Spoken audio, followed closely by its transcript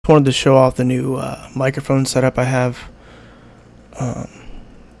wanted to show off the new microphone setup I have. You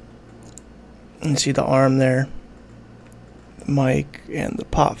can see the arm there, the mic, and the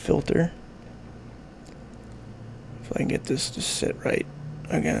pop filter. If I can get this to sit right.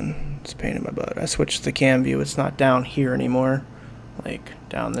 Again, it's a pain in my butt. I switched the cam view. It's not down here anymore, like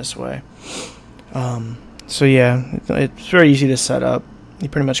down this way. So yeah, it's very easy to set up. You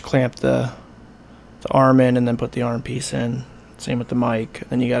pretty much clamp the arm in and then put the arm piece in. Same with the mic.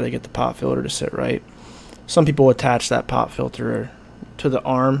 Then you got to get the pop filter to sit right. Some people attach that pop filter to the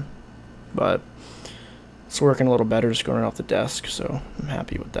arm, but it's working a little better just going off the desk, so I'm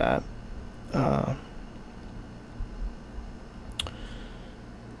happy with that.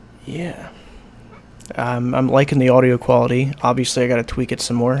 Yeah, I'm liking the audio quality. Obviously I got to tweak it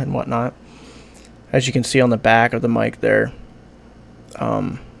some more and whatnot. As you can see on the back of the mic there,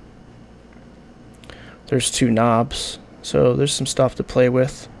 there's two knobs, so there's some stuff to play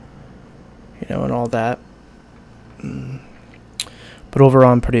with, you know, and all that. But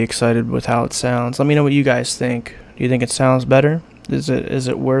overall, I'm pretty excited with how it sounds. Let me know what you guys think. Do you think it sounds better? Is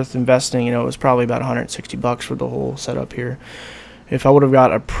it worth investing? You know, it was probably about 160 bucks for the whole setup here. If I would have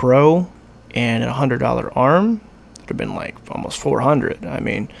got a Pro and a $100 arm, it would have been like almost 400. I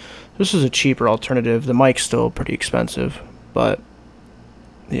mean, this is a cheaper alternative. The mic's still pretty expensive, but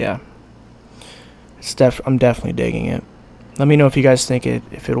yeah, I'm definitely digging it. Let me know if you guys think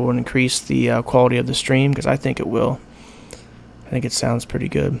if it will increase the quality of the stream, because I think it will. I think it sounds pretty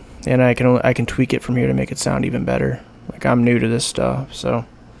good, and I can tweak it from here to make it sound even better. Like, I'm new to this stuff, so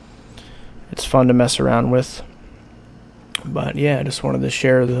it's fun to mess around with. But yeah, I just wanted to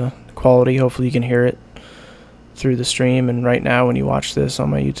share the quality. Hopefully you can hear it through the stream and right now when you watch this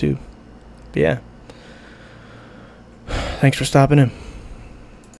on my YouTube. But yeah, thanks for stopping in.